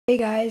Hey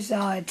guys,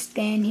 it's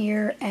Dan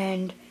here,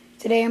 and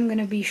today I'm going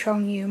to be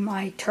showing you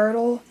my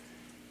turtle,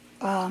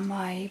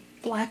 my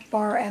black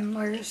bar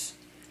endlers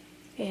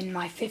in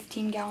my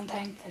 15-gallon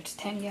tank, that's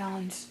 10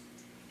 gallons,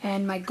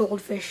 and my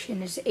goldfish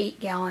in his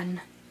 8-gallon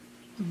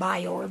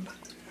biorb,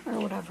 or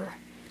whatever.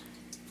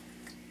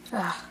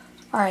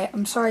 Alright,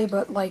 I'm sorry,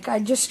 but I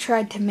just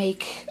tried to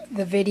make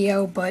the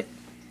video, but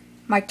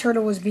my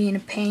turtle was being a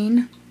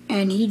pain,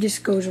 and he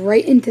just goes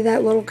right into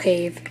that little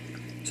cave.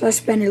 So I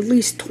spent at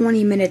least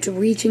 20 minutes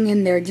reaching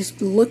in there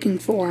just looking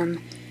for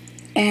him.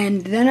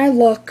 And then I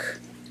look,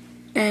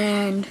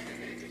 and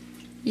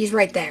he's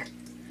right there.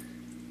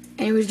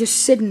 And he was just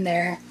sitting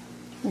there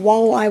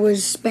while I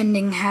was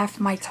spending half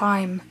my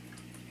time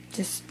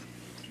just,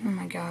 oh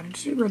my god,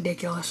 it's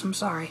ridiculous, I'm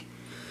sorry.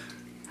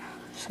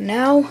 So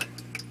now,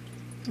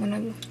 I'm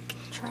going to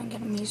try and get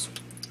him. He's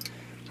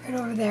right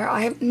over there.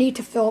 I need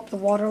to fill up the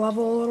water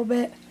level a little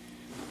bit.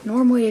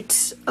 Normally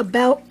it's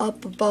about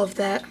up above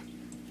that.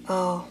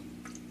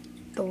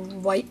 The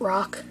white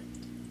rock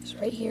is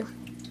right here.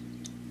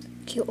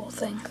 Cute little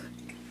thing.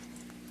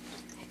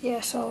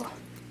 Yeah, so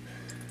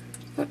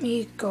let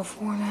me go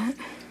for that.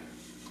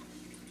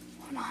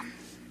 Hold on.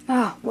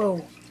 Ah,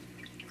 whoa.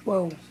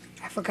 Whoa.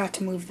 I forgot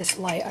to move this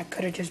light. I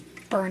could have just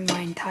burned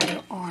my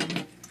entire arm.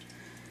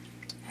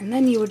 And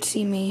then you would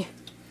see me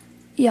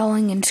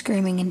yelling and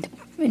screaming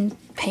in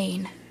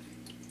pain.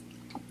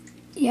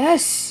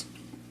 Yes!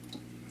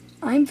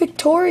 I'm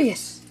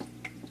victorious!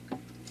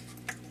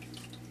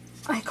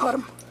 I caught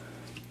him.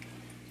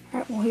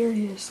 Alright, well here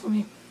he is. Let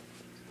me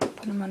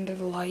put him under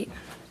the light.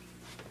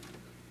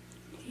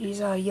 He's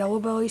a yellow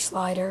belly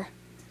slider.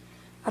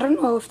 I don't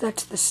know if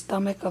that's the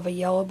stomach of a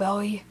yellow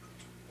belly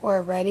or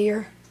a red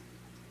ear.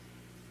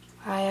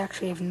 I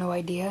actually have no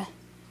idea.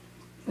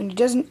 I mean, he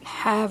doesn't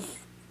have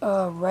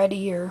a red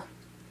ear,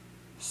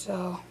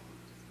 so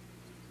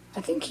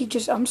I think he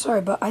just, I'm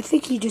sorry, but I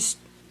think he just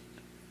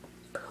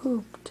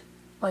pooped,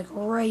 like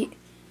right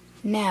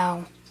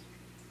now.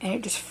 And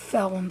it just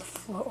fell on the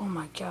floor. Oh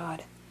my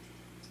god.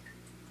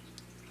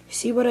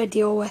 See what I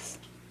deal with?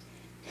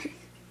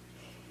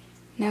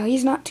 Now,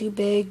 he's not too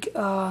big.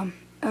 I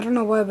don't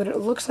know why, but it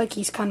looks like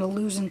he's kind of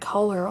losing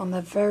color on the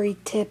very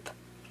tip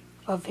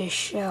of his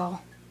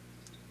shell.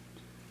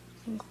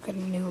 Get a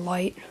new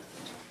light.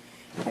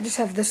 I just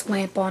have this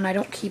lamp on. I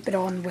don't keep it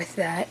on with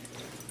that.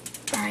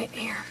 Alright,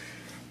 here.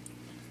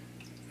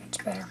 That's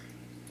better.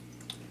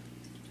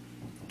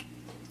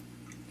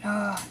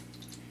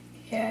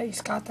 Yeah,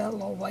 he's got that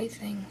little white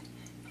thing.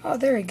 Oh,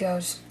 there he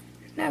goes.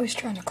 Now he's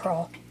trying to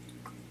crawl.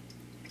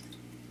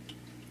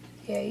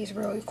 Yeah, he's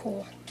really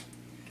cool.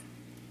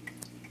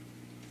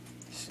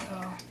 So,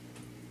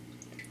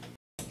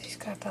 he's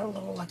got that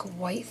little,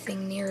 white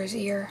thing near his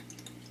ear.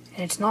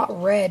 And it's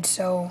not red,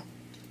 so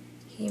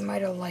he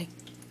might have,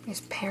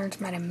 his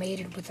parents might have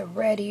mated with a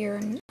red ear.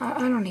 And I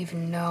don't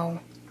even know.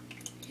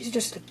 He's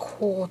just a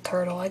cool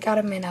turtle. I got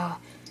him in,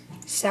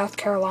 South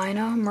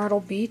Carolina,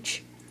 Myrtle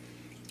Beach.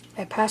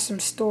 I passed some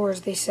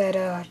stores, they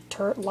said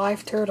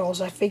live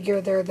turtles. I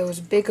figure they're those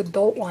big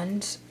adult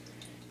ones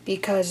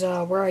because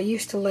where I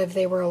used to live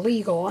they were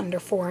illegal under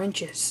 4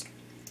 inches.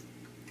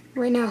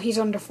 Right now he's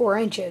under 4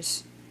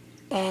 inches,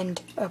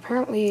 and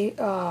apparently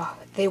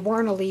they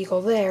weren't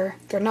illegal there.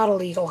 They're not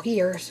illegal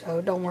here,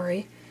 so don't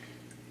worry.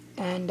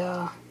 And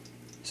so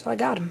I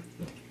got him.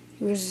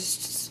 He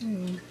was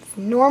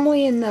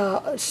normally in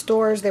the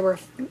stores he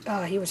was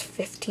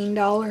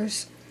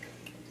 $15.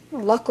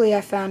 Luckily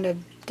I found a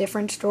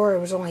different store. It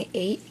was only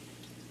 $8,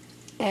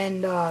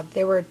 and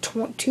they were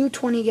two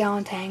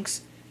 20-gallon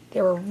tanks.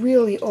 They were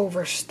really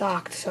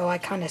overstocked, so I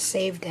kind of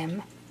saved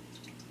him.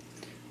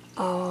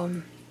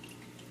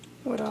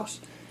 What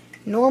else?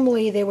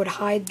 Normally they would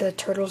hide the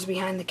turtles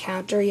behind the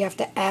counter. You have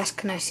to ask,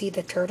 can I see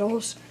the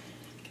turtles?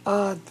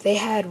 They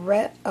had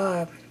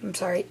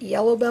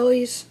yellow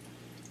bellies,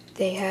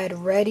 they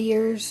had red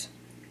ears,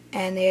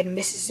 and they had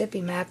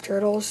Mississippi map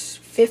turtles.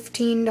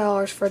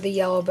 $15 for the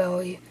yellow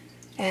belly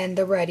and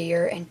the red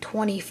ear, and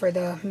 $20 for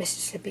the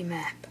Mississippi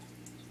map.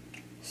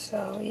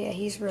 So yeah,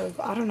 he's really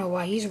cool. I don't know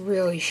why, he's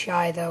really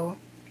shy though.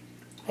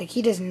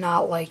 He does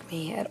not like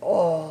me at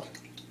all.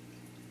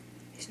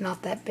 He's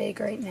not that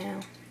big right now.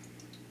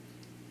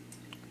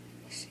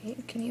 Let's see,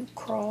 can you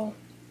crawl?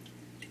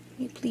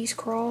 Can you please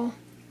crawl?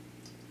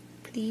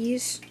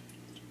 Please?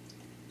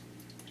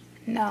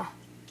 No.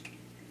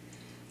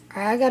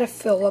 Alright, I gotta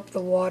fill up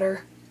the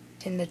water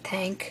in the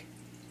tank.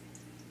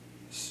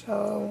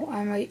 So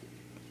I might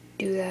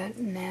do that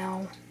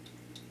now.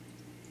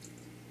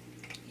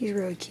 He's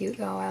really cute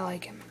though, I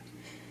like him.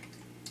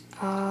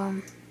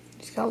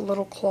 He's got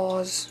little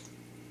claws.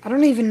 I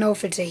don't even know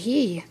if it's a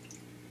he.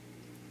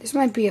 This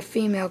might be a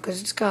female because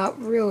it's got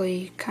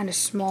really kind of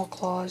small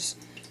claws.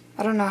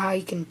 I don't know how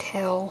you can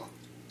tell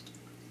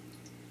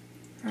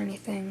or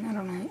anything. I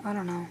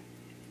don't know.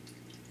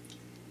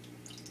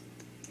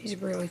 He's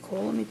really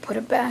cool. Let me put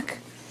it back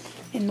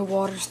in the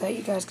water so that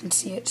you guys can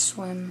see it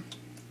swim.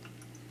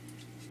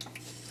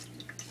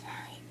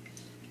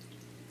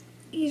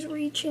 He's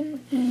reaching,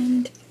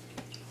 and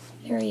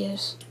there he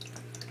is.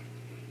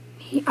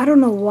 I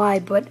don't know why,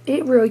 but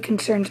it really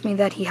concerns me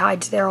that he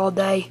hides there all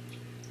day.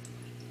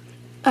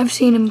 I've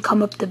seen him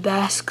come up to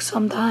bask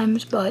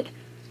sometimes, but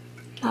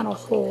not a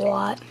whole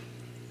lot.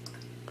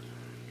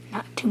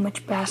 Not too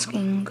much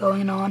basking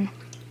going on.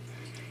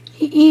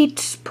 He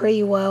eats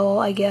pretty well,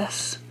 I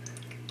guess.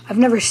 I've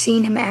never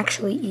seen him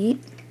actually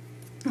eat.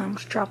 I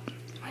almost dropped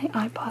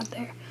my iPod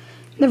there.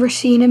 Never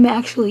seen him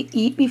actually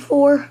eat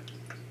before.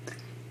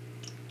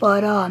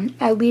 But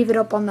I leave it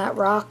up on that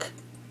rock,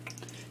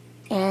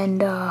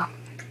 and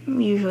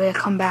usually I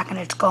come back and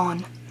it's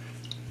gone.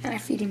 And I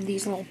feed him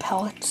these little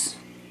pellets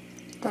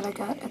that I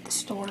got at the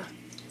store,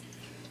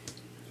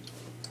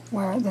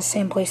 where the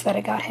same place that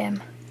I got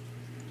him.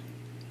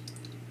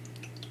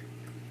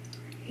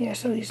 Yeah,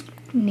 so he's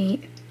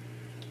neat.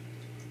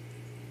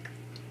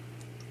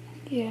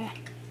 Yeah.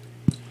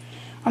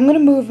 I'm gonna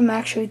move him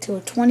actually to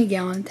a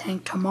 20-gallon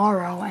tank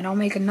tomorrow, and I'll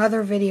make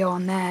another video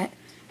on that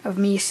of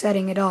me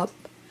setting it up.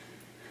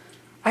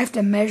 I have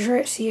to measure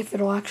it, see if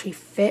it'll actually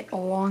fit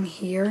along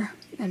here,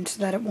 and so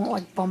that it won't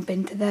like bump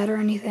into that or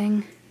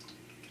anything.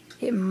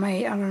 It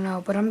might, I don't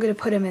know, but I'm gonna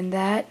put him in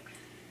that.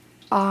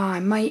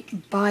 I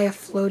might buy a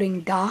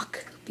floating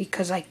dock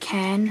because I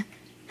can.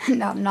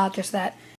 No, not just that.